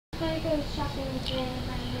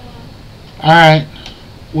Alright.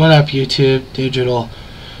 What up, YouTube? Digital.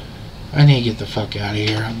 I need to get the fuck out of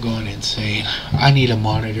here. I'm going insane. I need a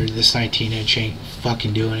monitor. This 19-inch ain't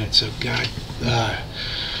fucking doing it, so God.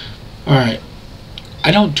 Alright.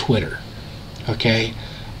 I don't Twitter. Okay?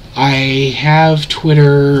 I have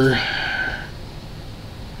Twitter.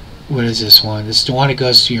 What is this one? This is the one that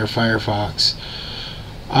goes to your Firefox.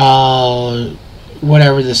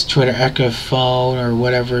 Whatever this Twitter Echo phone or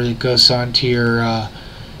whatever that goes on to your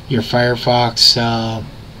Firefox.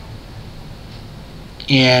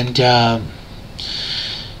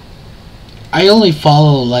 I only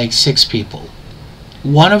follow like 6 people.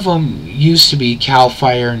 One of them used to be Cal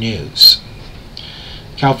Fire News.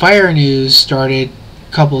 Cal Fire News started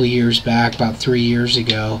a couple of years back, about 3 years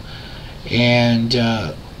ago, and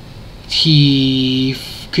he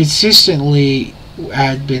consistently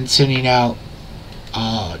had been sending out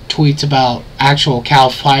tweets about actual Cal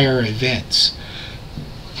Fire events.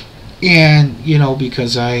 And, you know,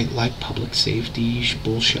 because I like public safety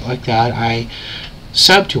bullshit like that, I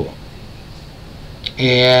sub to him.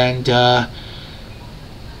 And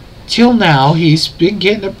till now, he's been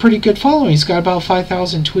getting a pretty good following. He's got about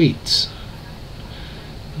 5,000 tweets.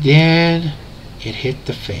 Then it hit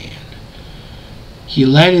the fan. He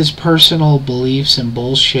let his personal beliefs and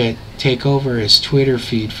bullshit take over his Twitter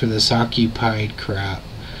feed for this Occupied crap.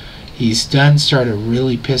 He's started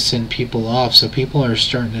really pissing people off, so people are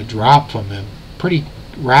starting to drop from him pretty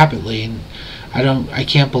rapidly, and I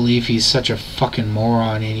can't believe he's such a fucking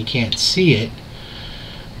moron and he can't see it.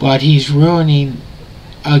 But he's ruining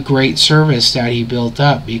a great service that he built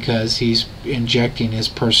up because he's injecting his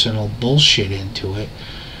personal bullshit into it,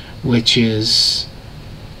 which is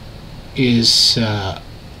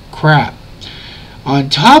crap. On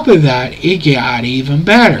top of that, it got even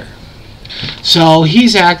better. So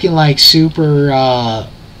he's acting like super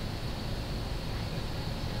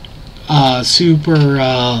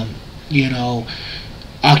you know,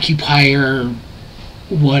 occupier,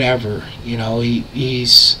 whatever. You know,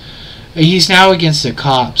 he's now against the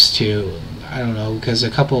cops too. I don't know, because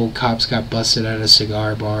a couple of cops got busted at a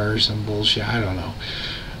cigar bar or some bullshit. I don't know,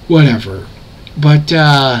 whatever. But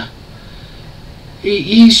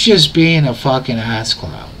he's just being a fucking ass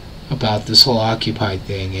clown about this whole Occupied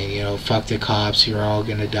thing, and, you know, fuck the cops, you're all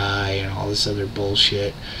gonna die, and all this other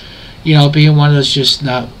bullshit. You know, being one of those just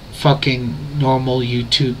not fucking normal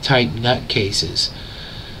YouTube type nutcases.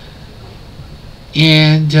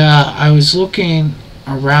 And I was looking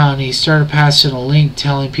around, he started passing a link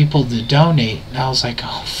telling people to donate, and I was like,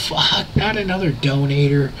 oh fuck, not another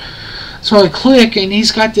donator. So I click, and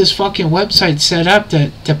he's got this fucking website set up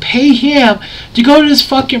to pay him to go to this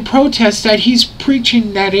fucking protest that he's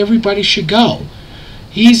preaching that everybody should go.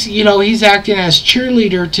 He's acting as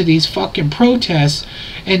cheerleader to these fucking protests,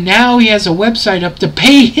 and now he has a website up to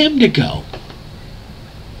pay him to go.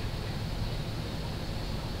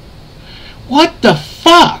 What the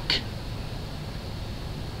fuck?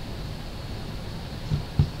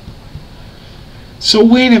 So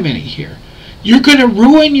wait a minute here. You're going to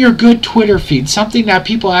ruin your good Twitter feed, something that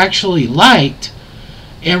people actually liked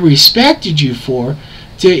and respected you for,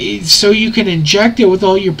 so you can inject it with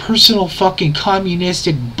all your personal fucking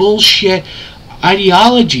communistic bullshit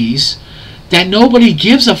ideologies that nobody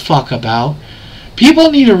gives a fuck about.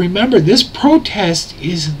 People need to remember this protest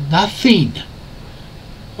is nothing.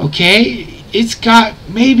 Okay? It's got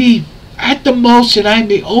maybe, at the most, and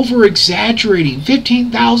I'm over-exaggerating,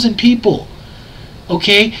 15,000 people.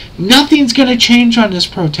 Okay? Nothing's going to change on this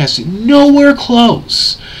protest. Nowhere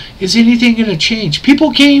close is anything going to change.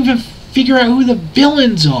 People can't even figure out who the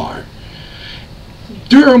villains are.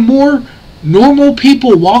 There are more normal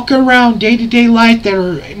people walking around day-to-day life that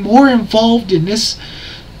are more involved in this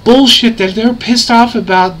bullshit that they're pissed off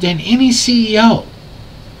about than any CEO.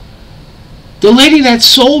 The lady that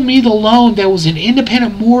sold me the loan, that was an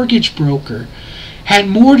independent mortgage broker, had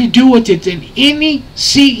more to do with it than any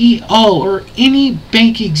CEO or any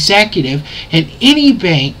bank executive at any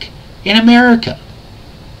bank in America.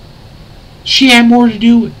 She had more to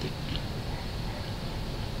do with it.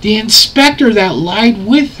 The inspector that lied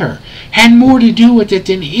with her had more to do with it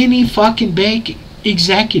than any fucking bank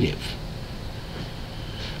executive.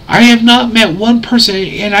 I have not met one person,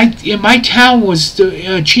 and in my town was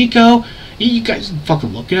Chico. You guys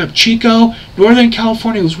fucking look it up. Chico, Northern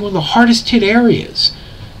California, was one of the hardest hit areas.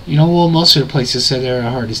 You know, well, most of the places said they're the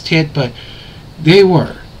hardest hit, but they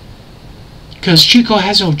were. Because Chico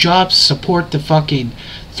has no jobs to support the fucking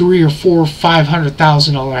 $300,000 or $400,000 or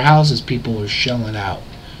 $500,000 houses people were shelling out.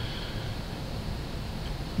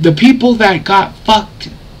 The people that got fucked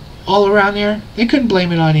all around there, they couldn't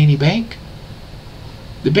blame it on any bank.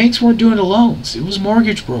 The banks weren't doing the loans. It was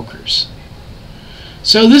mortgage brokers.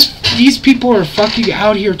 So these people are fucking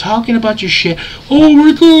out here talking about your shit. Oh,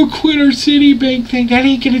 we're going to quit our Citibank thing. That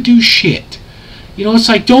ain't going to do shit. You know, it's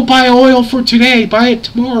like, don't buy oil for today. Buy it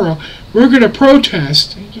tomorrow. We're going to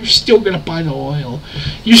protest. You're still going to buy the oil.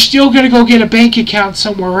 You're still going to go get a bank account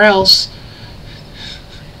somewhere else.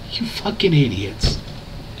 You fucking idiots.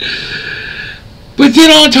 But then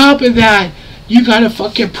on top of that, you gotta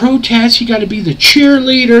fucking protest, you gotta be the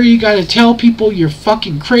cheerleader, you gotta tell people you're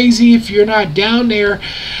fucking crazy if you're not down there,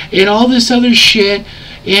 and all this other shit.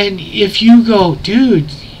 And if you go, dude,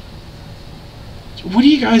 what are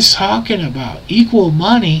you guys talking about? Equal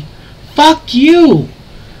money? Fuck you!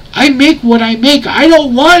 I make what I make. I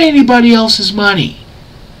don't want anybody else's money.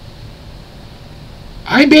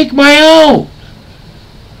 I make my own.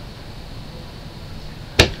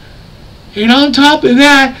 And on top of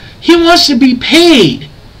that, he wants to be paid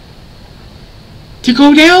to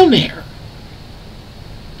go down there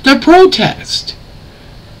to protest.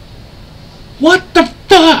 What the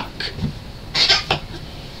fuck?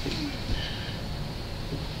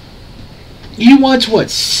 He wants what,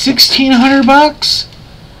 $1,600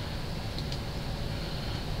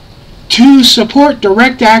 to support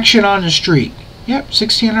direct action on the street. Yep,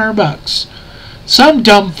 $1,600. Some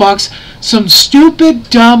dumb fucks, some stupid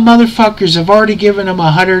dumb motherfuckers have already given him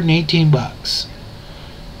 $118.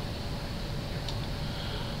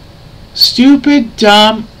 Stupid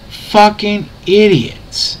dumb fucking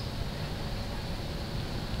idiots.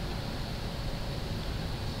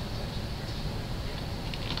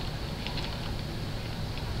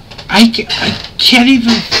 I can't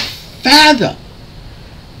even fathom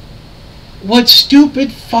what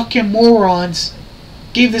stupid fucking morons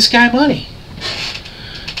gave this guy money.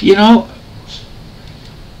 You know,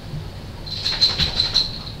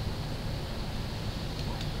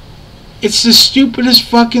 it's the stupidest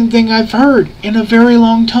fucking thing I've heard in a very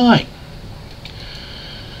long time.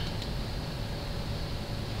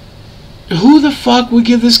 Who the fuck would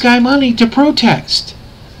give this guy money to protest?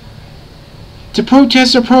 To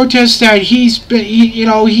protest a protest that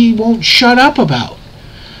he won't shut up about.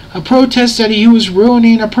 A protest that he was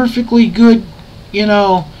ruining a perfectly good,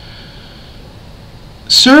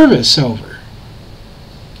 service over.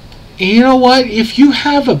 And you know what? If you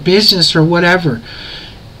have a business or whatever,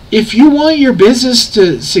 if you want your business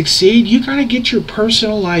to succeed, you gotta get your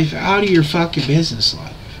personal life out of your fucking business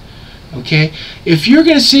life. Okay? If you're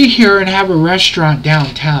gonna sit here and have a restaurant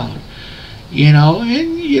downtown,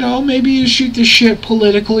 and maybe you shoot the shit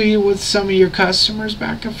politically with some of your customers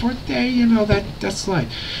back and forth, that's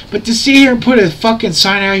life. But to sit here and put a fucking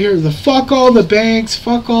sign out here, fuck all the banks,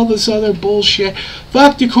 fuck all this other bullshit,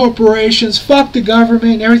 fuck the corporations, fuck the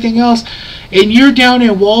government and everything else, and you're down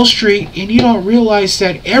in Wall Street and you don't realize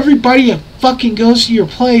that everybody that fucking goes to your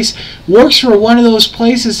place works for one of those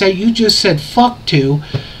places that you just said fuck to,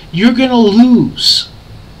 you're gonna lose.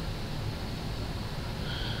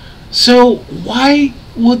 So why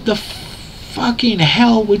would the fucking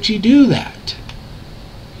hell would you do that?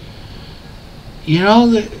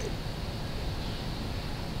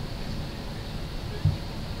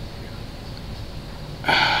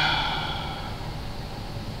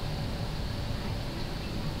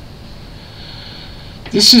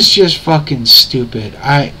 This is just fucking stupid.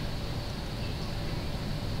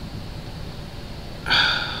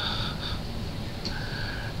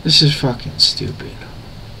 This is fucking stupid.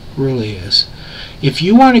 Really is. If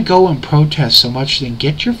you want to go and protest so much, then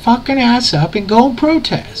get your fucking ass up and go and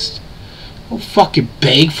protest. Don't fucking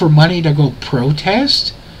beg for money to go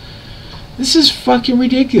protest. This is fucking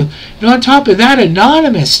ridiculous. And on top of that,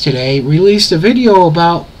 Anonymous today released a video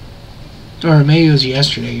about, or maybe it was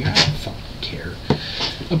yesterday, I don't fucking care,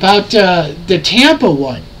 about the Tampa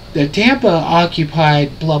one. The Tampa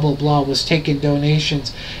occupied blah blah blah was taking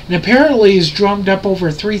donations, and apparently has drummed up over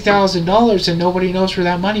 $3,000 and nobody knows where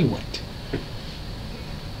that money went.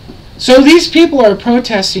 So these people are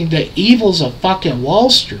protesting the evils of fucking Wall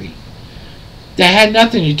Street that had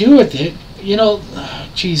nothing to do with it.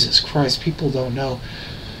 Jesus Christ, people don't know.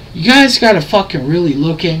 You guys gotta fucking really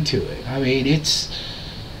look into it. I mean, it's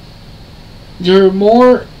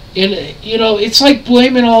like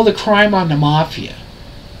blaming all the crime on the mafia.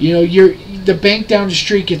 The bank down the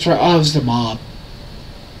street gets right. Oh, it was the mob.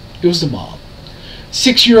 It was the mob.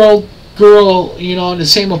 6-year-old girl, in the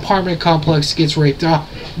same apartment complex gets raped. Oh,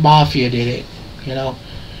 mafia did it.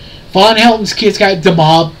 Von Helton's kids got the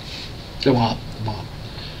mob. The mob.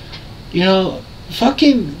 The mob.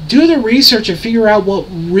 Fucking do the research and figure out what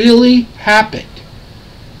really happened.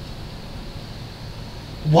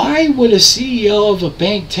 Why would a CEO of a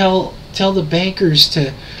bank tell the bankers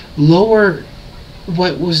to lower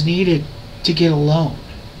what was needed to get a loan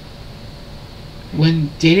when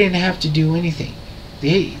they didn't have to do anything.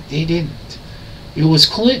 They didn't. It was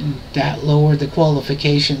Clinton that lowered the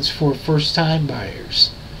qualifications for first-time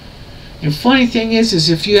buyers. And funny thing is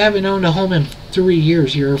if you haven't owned a home in 3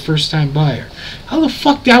 years, you're a first-time buyer. How the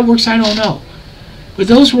fuck that works, I don't know. But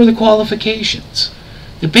those were the qualifications.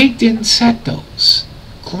 The bank didn't set those.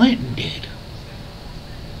 Clinton did.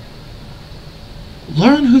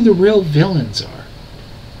 Learn who the real villains are.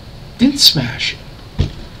 Then smash it.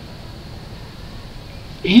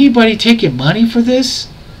 Anybody taking money for this?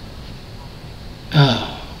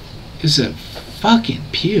 Oh, is a fucking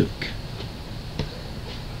puke.